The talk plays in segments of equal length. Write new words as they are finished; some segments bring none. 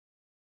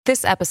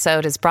This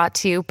episode is brought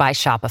to you by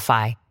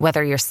Shopify.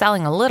 Whether you're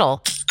selling a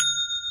little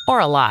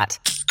or a lot,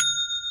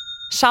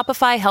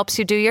 Shopify helps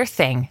you do your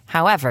thing,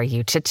 however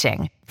you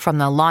cha-ching. From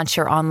the launch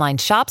your online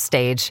shop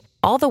stage,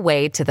 all the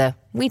way to the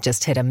we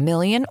just hit 1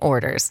 million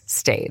orders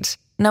stage.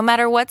 No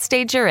matter what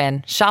stage you're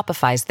in,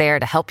 Shopify's there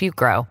to help you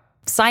grow.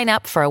 Sign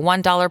up for a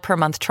 $1 per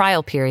month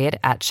trial period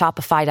at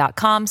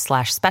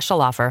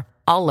shopify.com/special offer,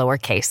 all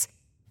lowercase.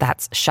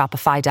 That's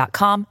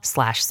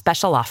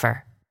shopify.com/special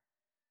offer.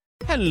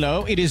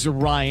 Hello, it is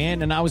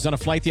Ryan, and I was on a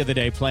flight the other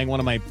day playing one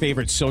of my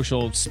favorite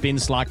social spin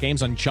slot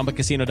games on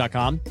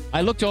ChumbaCasino.com.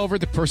 I looked over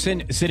at the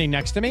person sitting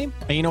next to me,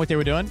 and you know what they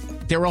were doing?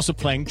 They were also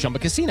playing Chumba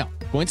Casino.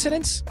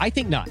 Coincidence? I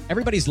think not.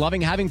 Everybody's loving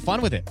having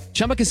fun with it.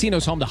 Chumba Casino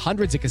is home to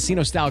hundreds of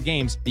casino-style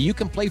games that you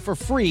can play for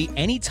free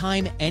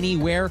anytime,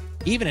 anywhere,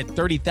 even at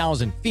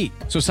 30,000 feet.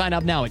 So sign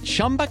up now at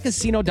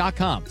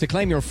ChumbaCasino.com to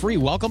claim your free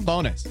welcome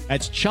bonus.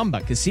 That's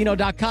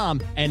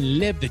ChumbaCasino.com and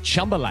live the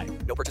Chumba life.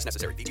 No purchase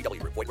necessary.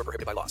 VGW. Void where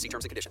prohibited by law. See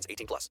terms and conditions.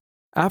 18+.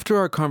 After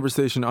our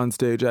conversation on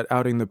stage at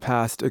Outing the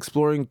Past,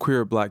 exploring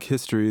queer Black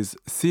histories,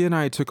 C and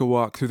I took a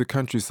walk through the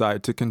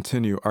countryside to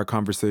continue our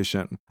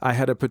conversation. I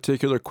had a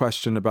particular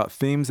question about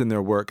themes in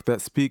their work that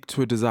speak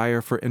to a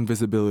desire for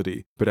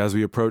invisibility, but as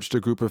we approached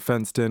a group of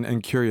fenced-in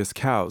and curious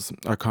cows,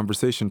 our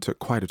conversation took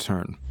quite a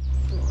turn.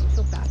 Oh, I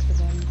feel bad for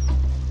them.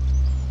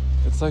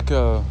 It's like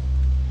They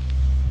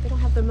don't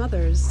have their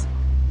mothers.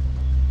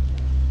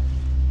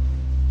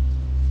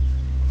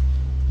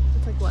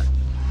 It's like what?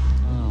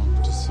 I don't know,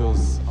 it just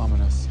feels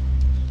ominous.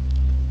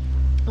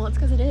 Well, it's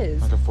because it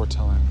is. Like a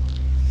foretelling.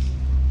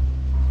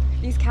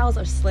 These cows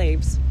are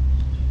slaves.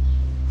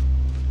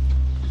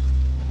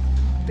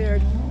 They're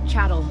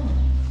chattel,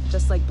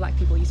 just like Black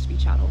people used to be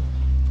chattel.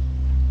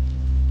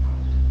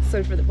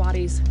 Sold for their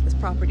bodies as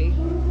property.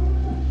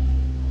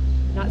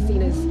 Not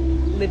seen as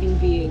living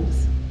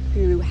beings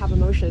who have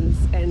emotions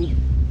and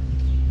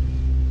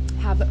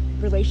have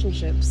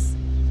relationships.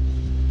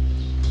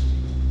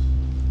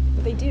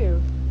 But they do.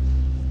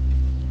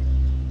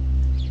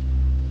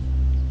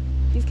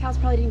 These cows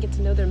probably didn't get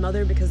to know their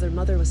mother because their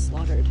mother was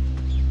slaughtered.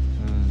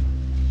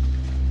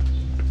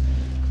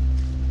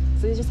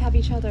 So they just have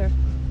each other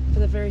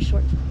for the very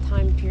short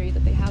time period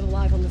that they have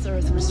alive on this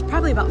earth, which is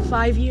probably about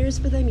 5 years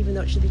for them, even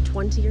though it should be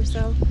 20 or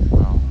so.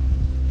 Wow.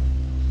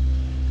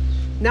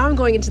 Now I'm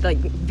going into like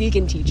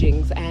vegan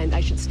teachings, and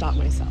I should stop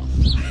myself.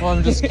 Well,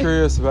 I'm just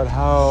curious about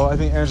how, I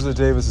think Angela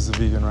Davis is a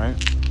vegan, right?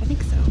 I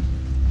think so.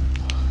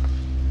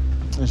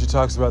 And she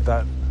talks about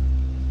that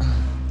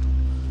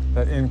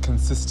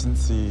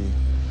inconsistency,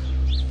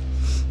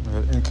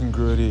 that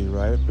incongruity,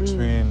 right?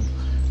 Between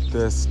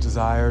this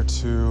desire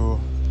to,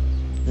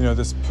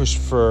 this push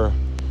for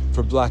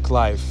Black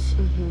life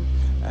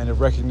and a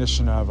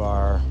recognition of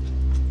our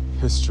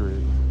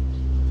history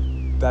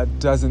that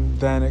doesn't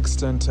then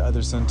extend to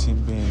other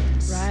sentient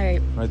beings. Right.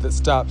 Right, that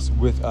stops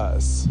with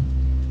us.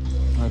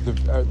 At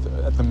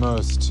the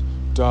most,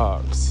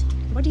 dogs.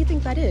 What do you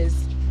think that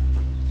is?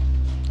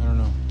 I don't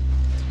know.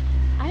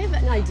 I have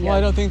an idea. Well,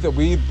 I don't think that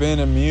we've been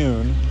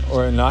immune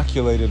or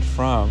inoculated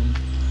from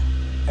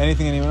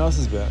anything anyone else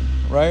has been,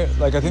 right?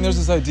 Like, I think there's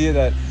this idea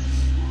that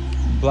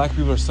Black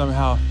people are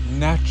somehow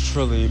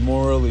naturally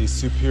morally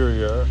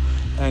superior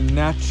and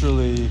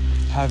naturally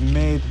have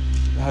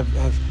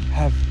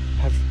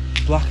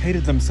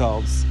blockaded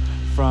themselves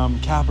from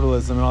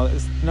capitalism and all that.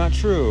 It's not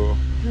true,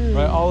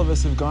 right? All of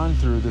us have gone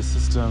through this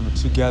system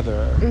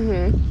together.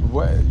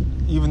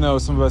 Even though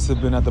some of us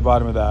have been at the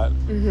bottom of that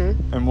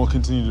and will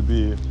continue to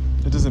be,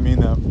 it doesn't mean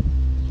that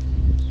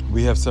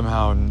we have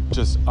somehow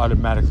just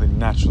automatically,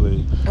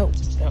 naturally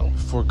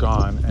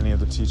foregone any of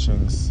the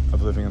teachings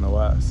of living in the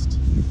West.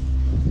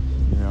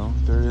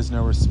 There is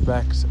no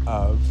respect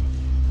of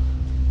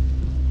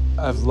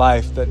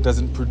life that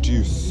doesn't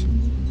produce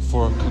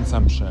for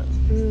consumption.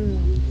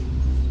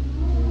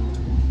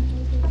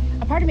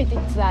 A part of me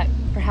thinks that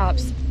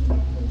perhaps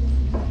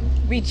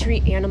we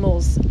treat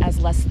animals as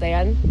less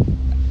than.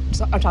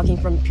 So I'm talking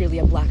from purely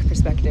a Black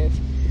perspective,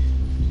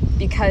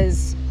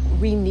 because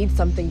we need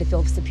something to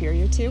feel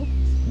superior to.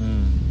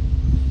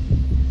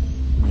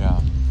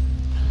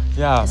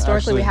 Yeah.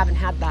 Historically, we haven't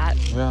had that.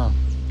 Yeah.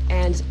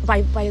 And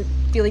by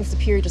feeling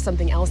superior to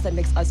something else, that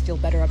makes us feel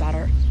better about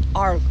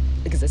our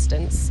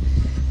existence,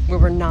 where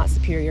we're not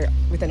superior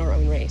within our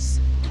own race.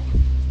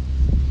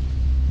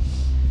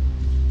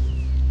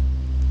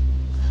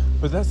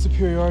 But that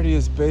superiority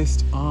is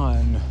based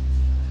on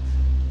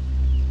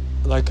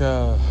like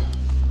a...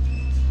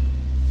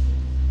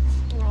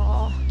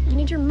 Aw, you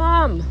need your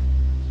mom.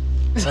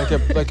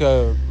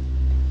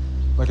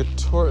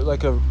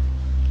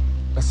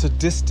 a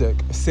sadistic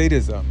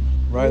sadism,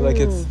 right? Like,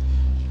 it's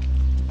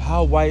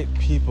how white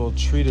people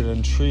treated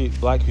and treat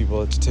Black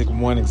people, to take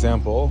one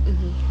example,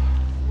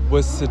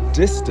 was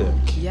sadistic.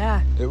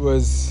 Yeah. It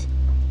was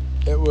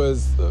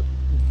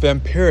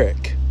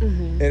vampiric.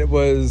 It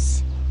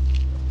was,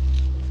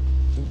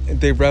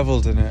 they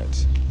reveled in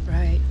it.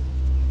 Right.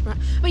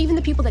 But even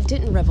the people that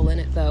didn't revel in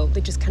it, though,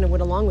 they just kind of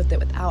went along with it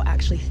without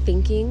actually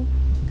thinking,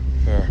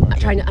 Fair, okay.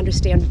 trying to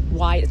understand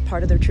why it's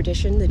part of their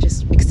tradition. They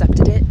just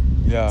accepted it.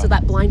 Yeah. So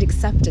that blind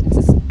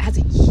acceptance has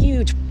a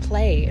huge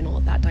play in all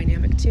of that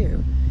dynamic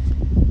too.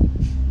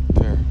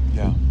 Fair,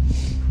 yeah.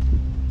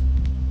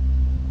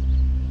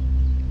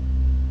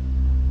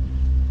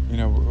 You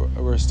know,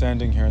 we're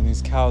standing here and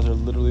these cows are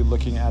literally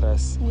looking at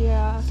us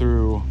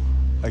through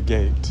a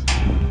gate.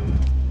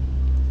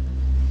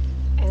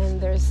 And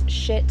there's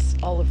shit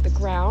all over the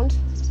ground,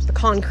 the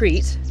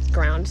concrete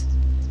ground.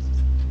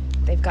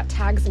 They've got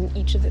tags in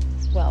each of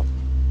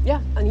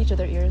on each of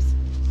their ears.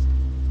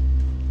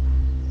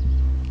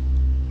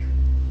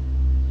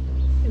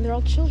 And they're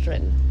all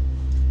children.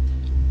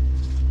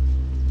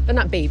 They're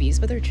not babies,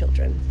 but they're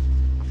children.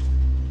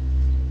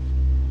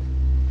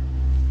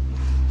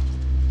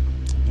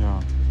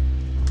 Yeah.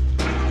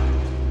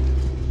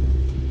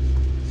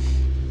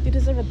 They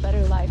deserve a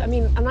better life. I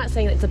mean, I'm not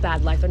saying that it's a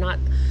bad life. They're not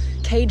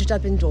caged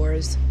up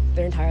indoors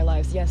their entire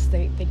lives. Yes,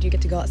 they do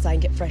get to go outside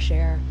and get fresh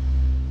air.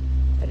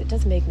 But it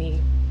does make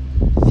me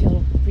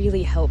feel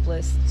really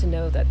helpless to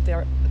know that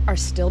there are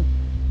still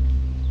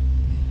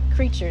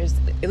creatures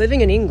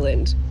living in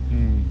England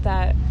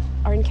that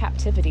are in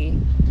captivity.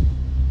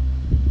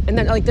 And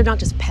then, like, they're not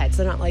just pets.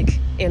 They're not like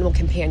animal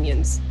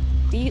companions.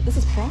 This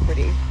is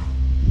property.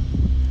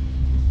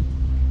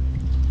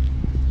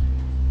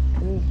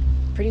 And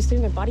pretty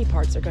soon their body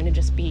parts are going to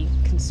just be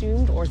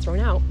consumed or thrown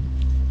out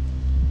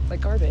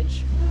like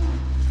garbage.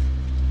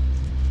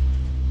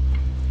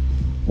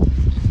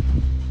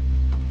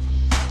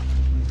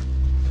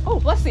 Oh,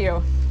 bless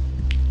you.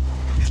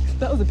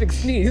 That was a big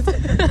sneeze.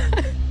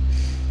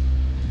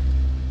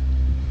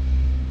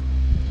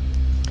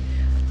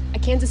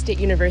 At Kansas State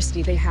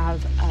University, they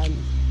have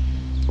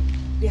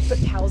put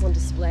cows on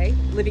display,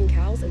 living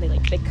cows, and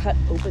they cut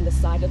open the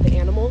side of the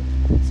animal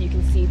so you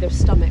can see their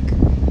stomach,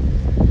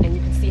 and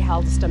you can see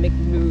how the stomach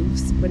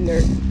moves when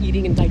they're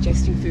eating and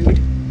digesting food.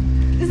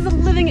 This is a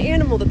living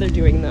animal that they're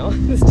doing, though.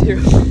 This too.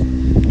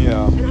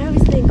 Yeah. And I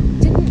always think,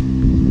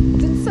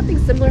 didn't something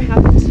similar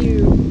happen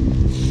to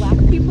Black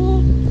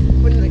people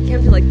when it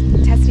came to like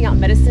testing out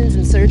medicines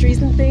and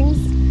surgeries and things?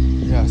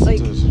 Yes,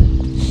 Like, it did.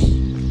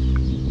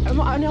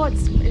 I know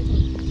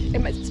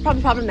it's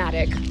probably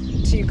problematic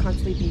to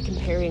constantly be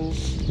comparing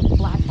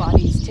Black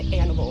bodies to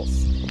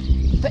animals,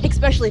 but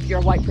especially if you're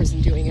a white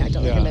person doing it, I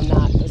don't recommend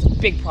that. There's a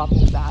big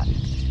problem with that.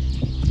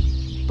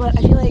 But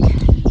I feel like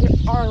there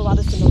are a lot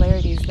of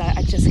similarities that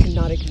I just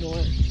cannot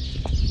ignore.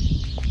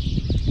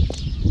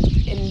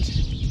 And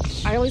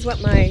I always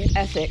want my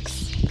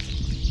ethics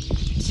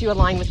to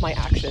align with my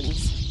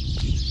actions.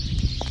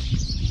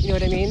 You know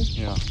what I mean?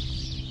 Yeah.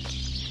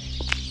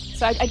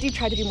 So I do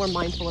try to be more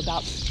mindful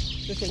about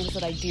the things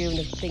that I do and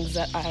the things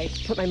that I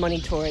put my money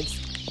towards.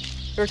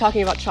 We were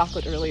talking about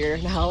chocolate earlier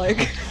and how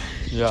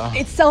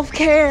it's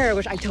self-care,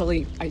 which I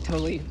totally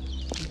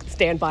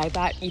stand by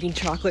that. Eating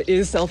chocolate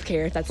is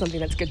self-care. That's something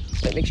that's good,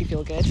 that makes you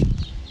feel good.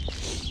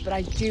 But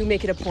I do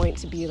make it a point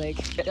to be like,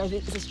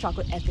 is this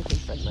chocolate ethically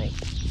friendly?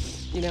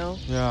 You know?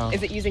 Yeah.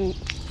 Is it using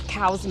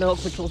cow's milk,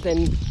 which will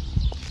then,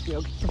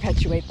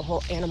 perpetuate the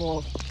whole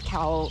animal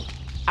cow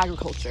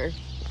agriculture?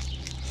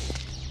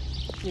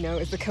 You know,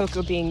 is the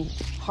cocoa being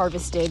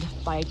harvested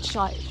by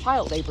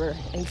child labor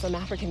in some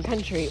African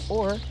country,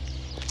 or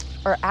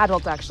are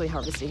adults actually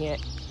harvesting it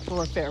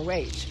for a fair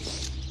wage?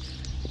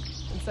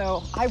 And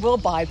so I will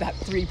buy that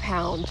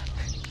 3-pound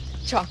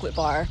chocolate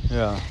bar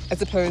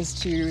as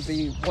opposed to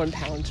the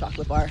 1-pound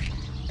chocolate bar,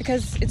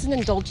 because it's an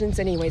indulgence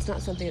anyway. It's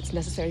not something that's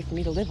necessary for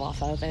me to live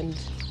off of. And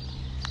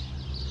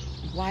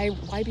why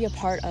be a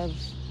part of,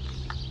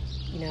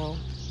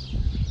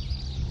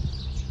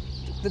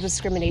 the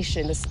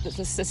discrimination,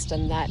 the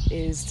system that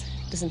is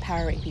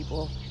disempowering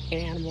people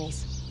and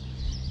animals,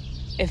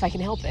 if I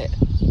can help it?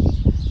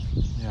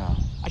 Yeah.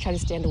 I try to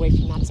stand away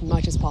from that as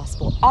much as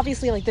possible.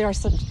 Obviously, there are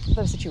some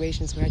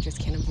situations where I just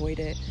can't avoid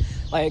it.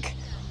 Like,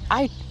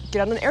 I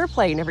get on an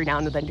airplane every now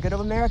and then to go to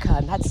America,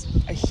 and that's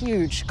a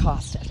huge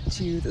cost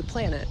to the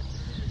planet,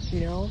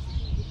 the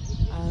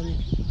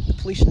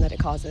pollution that it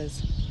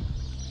causes.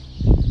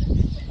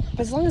 But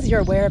as long as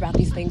you're aware about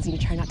these things and you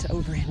try not to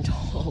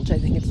overindulge, I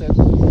think it's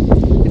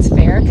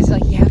fair, because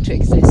you have to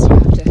exist. You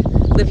have to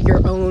live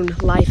your own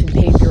life and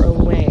pave your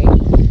own way.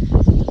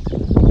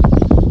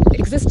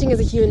 Existing as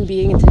a human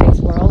being in today's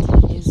world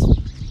is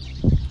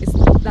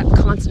that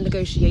constant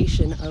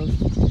negotiation of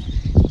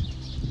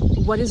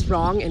what is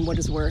wrong and what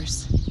is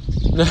worse.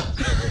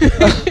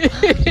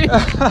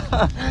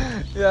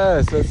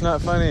 Yes, that's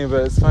not funny,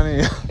 but it's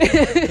funny.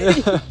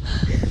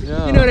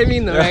 Yeah. You know what I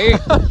mean, though, right?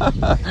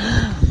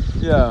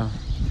 Yeah.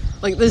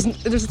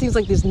 There seems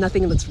like there's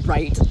nothing that's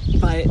right,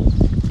 but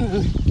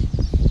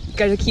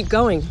gotta keep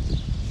going.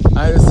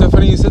 It's so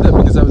funny you said that,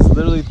 because I was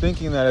literally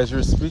thinking that as you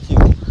were speaking.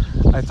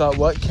 I thought,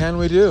 what can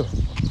we do?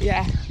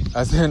 Yeah.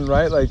 As in,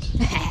 right?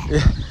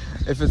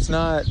 If it's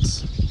not,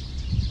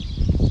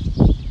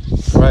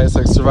 right? It's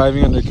like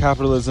surviving under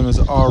capitalism is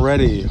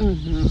already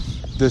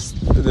this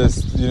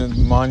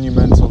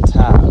monumental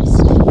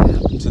task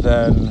to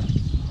then,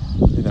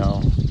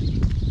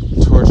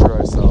 torture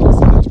ourselves,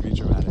 and to be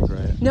dramatic,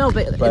 right? No,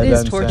 but by it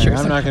is then torture. saying,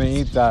 I'm not going to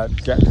eat that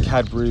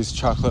Cadbury's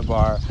chocolate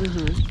bar.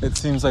 It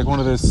seems like one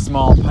of those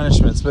small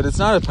punishments, but it's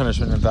not a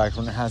punishment, in fact,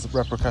 when it has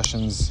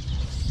repercussions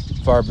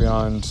far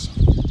beyond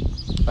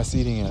us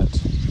eating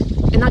it.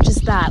 And not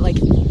just that, like,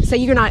 say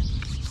you're not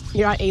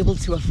able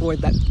to afford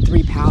that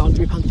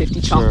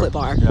 £3.50 chocolate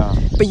bar,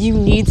 but you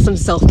need some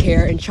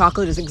self-care, and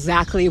chocolate is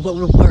exactly what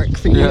will work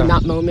for you in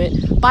that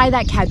moment. Buy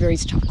that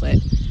Cadbury's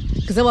chocolate,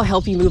 because it will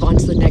help you move on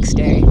to the next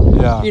day.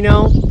 You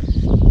know?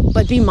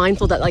 But be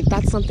mindful that, like,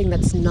 that's something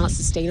that's not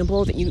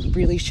sustainable, that you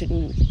really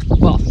shouldn't,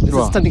 this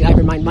is something I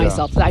remind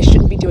myself that I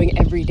shouldn't be doing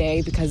every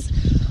day, because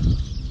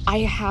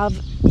I have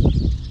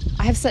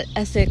set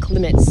ethical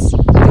limits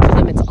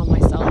on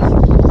myself.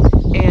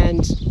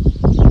 And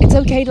it's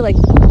okay to, like,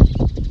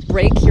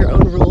 break your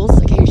own rules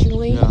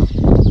occasionally,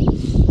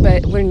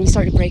 but when you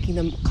start breaking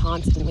them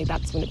constantly,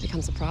 that's when it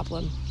becomes a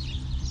problem.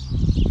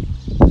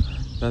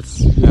 I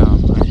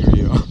hear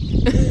you.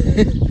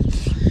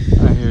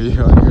 I hear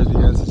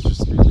the ancestors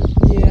speaking.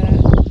 Yeah.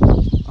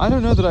 I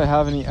don't know that I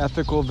have any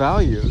ethical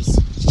values.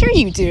 Sure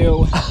you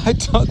do. I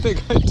don't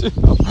think I do.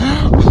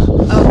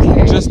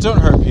 Okay. Just don't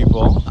hurt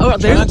people. Oh,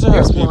 there's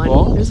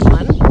one. There's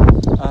one.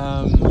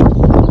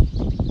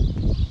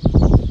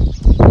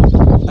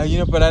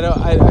 But I don't.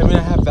 I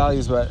have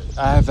values, but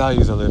I have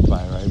values I live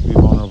by. Right? Be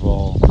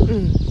vulnerable.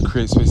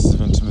 Create spaces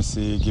of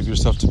intimacy. Give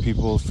yourself to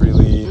people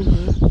freely.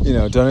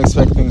 Don't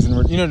expect things in.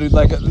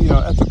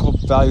 Ethical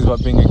values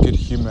about being a good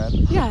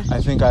human. Yeah. I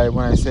think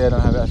when I say I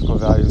don't have ethical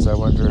values, I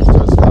wonder if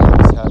those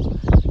values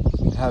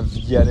have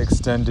yet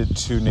extended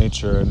to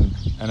nature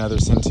and other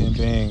sentient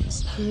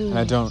beings, and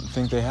I don't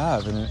think they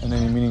have in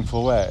any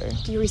meaningful way.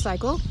 Do you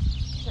recycle?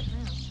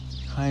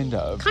 Kind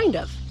of.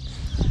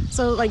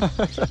 So, like,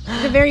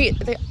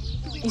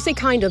 you say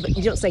kind of, but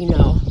you don't say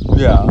no.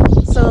 Yeah.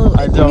 So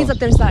it means that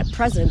there's that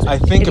presence. I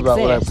think about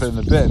what I put in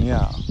the bin.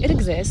 Yeah. It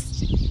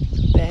exists.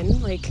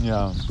 Then, like.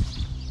 Yeah.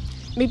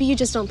 Maybe you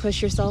just don't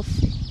push yourself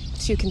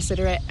to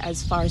consider it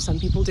as far as some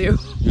people do.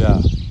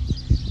 Yeah.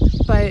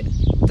 But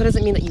that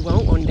doesn't mean that you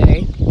won't one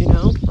day, you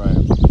know? Right.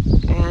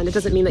 And it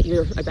doesn't mean that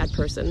you're a bad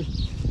person.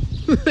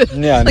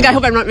 Yeah. I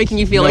hope I'm not making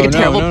you feel like a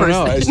terrible person.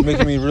 No, it's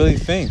making me really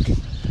think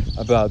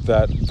about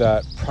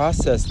that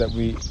process that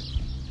we...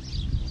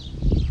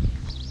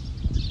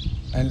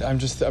 And I'm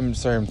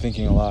sorry, I'm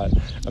thinking a lot.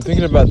 I'm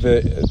thinking about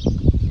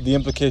the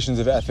implications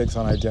of ethics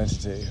on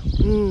identity.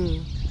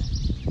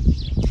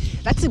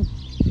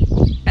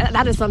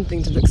 That is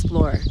something to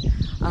explore.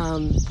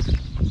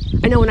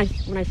 I know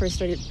when I first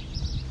started,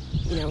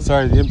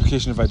 Sorry, the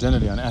implication of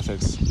identity on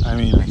ethics. I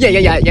mean. Yeah.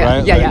 Right?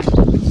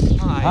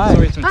 Hi.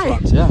 Sorry to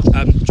interrupt. Yeah.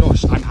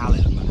 Josh, I'm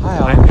Alan. Hi,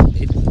 Alan.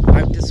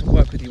 I did some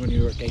work with you when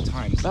you were at Gay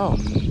Times. Oh.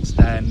 And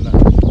then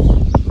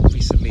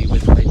recently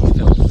with Lady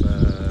Phil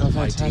for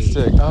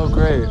fantastic. ID. Oh,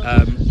 great.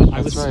 I'm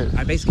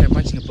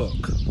writing a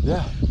book.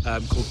 Yeah.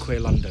 Called Queer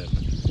London.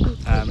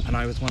 And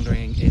I was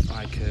wondering if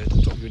I could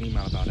drop you an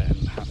email about it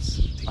and perhaps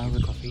take you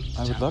a coffee.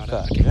 I would love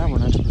that. Okay, Yeah,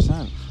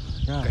 100%.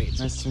 Yeah. Great.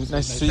 Nice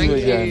to see you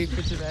again. Thank you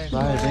for today.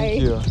 Bye.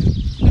 Thank you.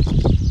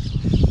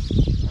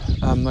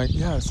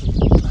 So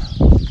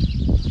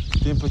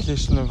the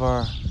implication of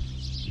our...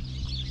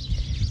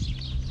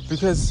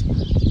 Because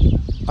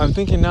I'm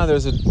thinking now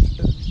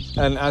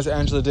and as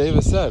Angela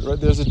Davis said, right,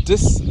 there's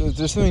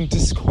something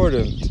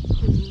discordant,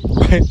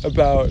 right,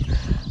 about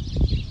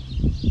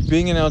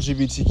being an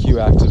LGBTQ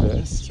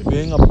activist,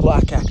 being a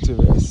black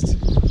activist,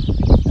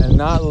 and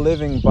not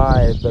living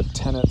by the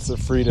tenets of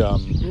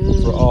freedom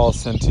for all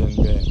sentient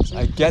beings.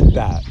 I get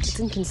that. It's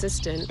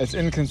inconsistent.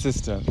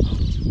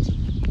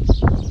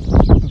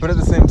 But at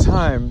the same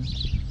time,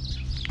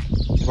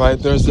 right,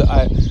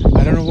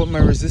 I don't know what my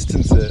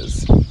resistance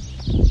is.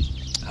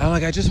 I'm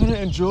like, I just want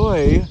to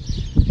enjoy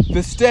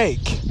the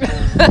steak.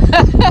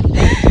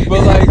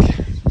 But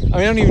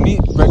I don't even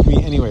eat red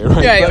meat anyway,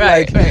 right?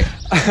 Right.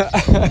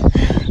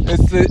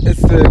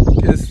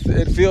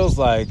 It feels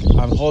like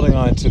I'm holding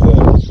on to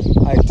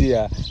the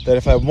idea that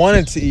if I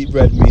wanted to eat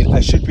red meat, I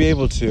should be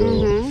able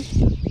to.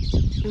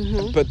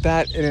 But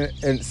that in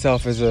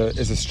itself is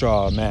a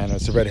straw man.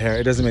 It's a red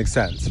herring. It doesn't make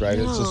sense, right?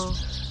 No. It's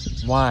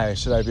just, why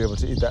should I be able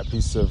to eat that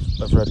piece of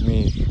red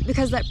meat?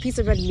 Because that piece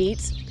of red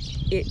meat,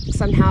 it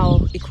somehow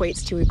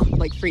equates to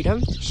like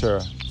freedom. Sure,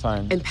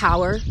 fine. And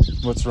power.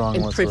 What's wrong?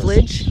 And what's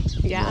privilege.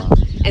 Yeah.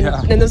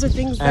 And those are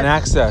things that... And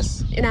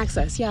access. And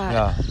access,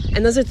 yeah.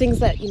 And those are things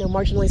that,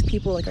 marginalized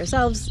people like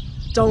ourselves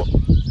don't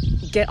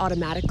get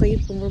automatically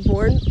when we're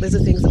born. Those are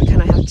things that we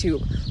kind of have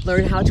to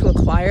learn how to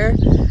acquire,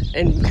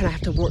 and we kind of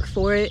have to work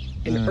for it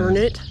and earn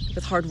it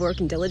with hard work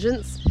and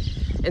diligence.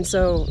 And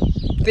so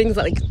things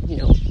like,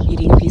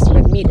 eating a piece of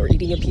red meat or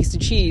eating a piece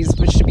of cheese,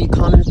 which should be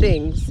common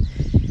things,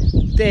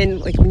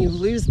 then when you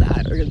lose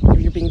that, or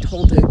you're being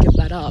told to give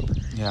that up,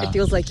 it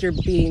feels like you're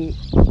giving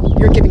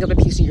up a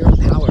piece of your own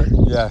power.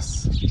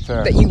 Yes,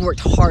 fair. That you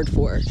worked hard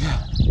for.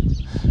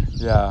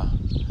 Yeah.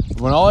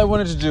 When all I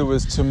wanted to do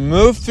was to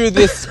move through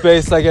this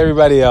space like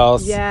everybody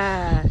else.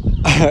 Yeah.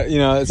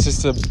 It's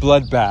just a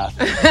bloodbath.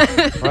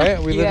 Right?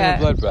 We live in a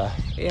bloodbath.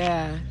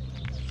 Yeah.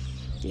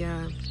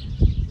 Yeah.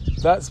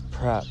 That's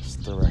perhaps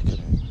the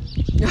reckoning.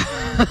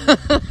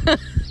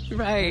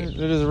 Right. It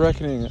is a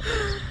reckoning.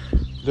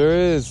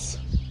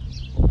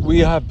 We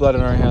have blood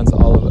in our hands,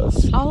 all of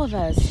us. All of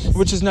us.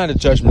 Which is not a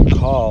judgment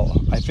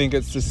call. I think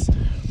it's just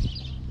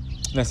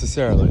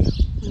necessarily.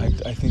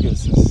 I think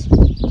it's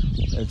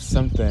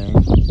something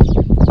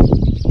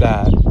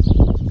that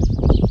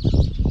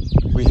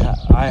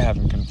I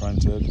haven't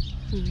confronted.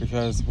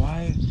 Because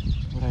why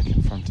would I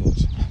confront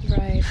it?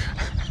 Right.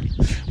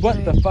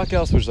 What the fuck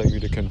else would you like me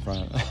to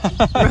confront? Right.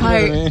 You know what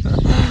I mean?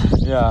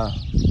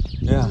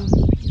 Yeah.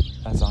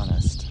 That's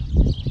honest.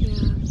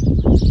 Yeah.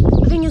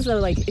 The thing is, though,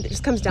 like, it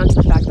just comes down to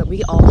the fact that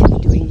we all can be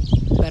doing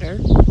better.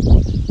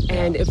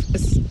 And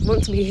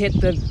once we hit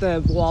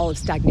the wall of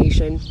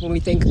stagnation, when we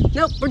think,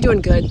 nope, we're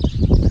doing good,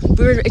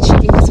 we're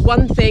achieving this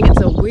one thing, and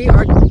so we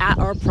are at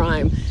our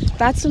prime,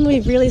 that's when we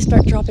really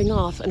start dropping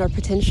off in our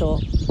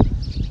potential.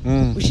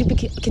 We should be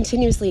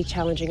continuously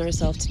challenging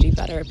ourselves to do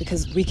better,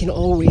 because we can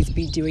always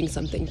be doing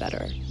something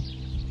better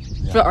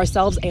for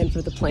ourselves and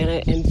for the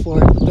planet and for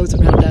those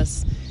around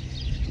us.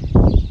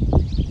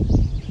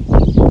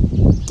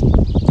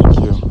 Thank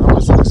you. That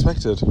was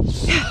unexpected.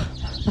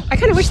 I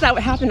kind of wish that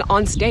would happen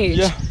on stage.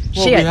 Yeah.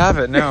 Well, we have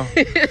it now.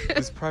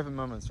 These private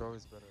moments are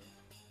always better.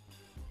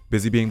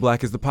 Busy Being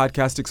Black is the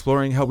podcast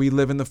exploring how we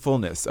live in the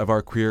fullness of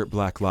our queer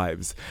Black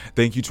lives.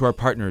 Thank you to our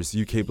partners,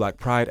 UK Black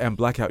Pride and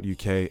Blackout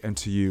UK, and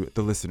to you,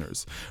 the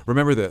listeners.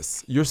 Remember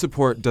this, your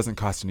support doesn't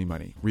cost any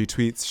money.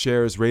 Retweets,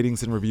 shares,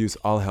 ratings, and reviews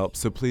all help,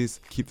 so please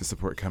keep the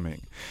support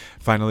coming.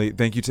 Finally,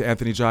 thank you to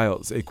Anthony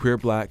Giles, a queer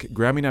Black,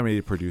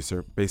 Grammy-nominated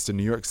producer based in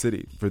New York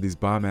City, for these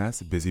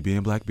bomb-ass Busy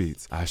Being Black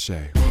beats. Ashe.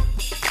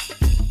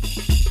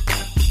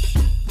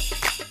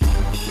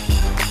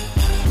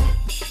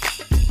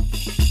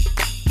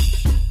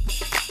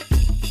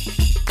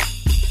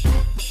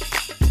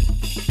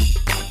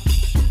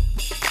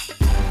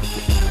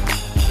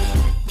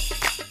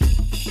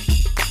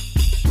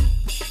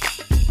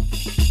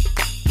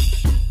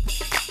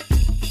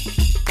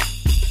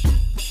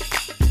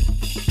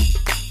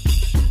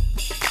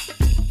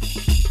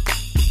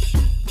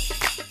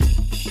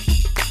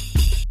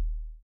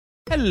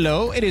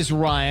 Hello, it is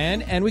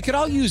Ryan, and we could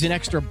all use an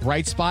extra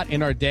bright spot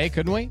in our day,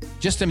 couldn't we?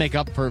 Just to make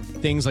up for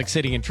things like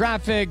sitting in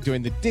traffic,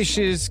 doing the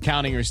dishes,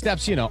 counting your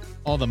steps,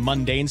 all the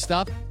mundane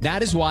stuff.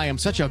 That is why I'm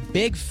such a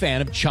big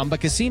fan of Chumba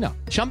Casino.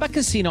 Chumba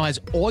Casino has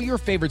all your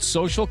favorite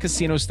social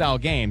casino-style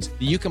games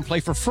that you can play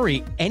for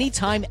free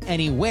anytime,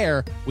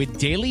 anywhere with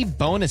daily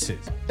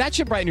bonuses. That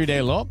should brighten your day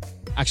a little.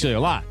 Actually, a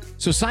lot.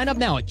 So sign up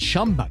now at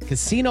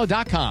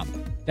ChumbaCasino.com.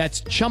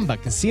 That's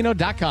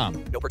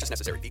ChumbaCasino.com. No purchase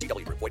necessary.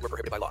 VGW Group. Void where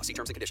prohibited by law. See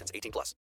terms and conditions. 18+.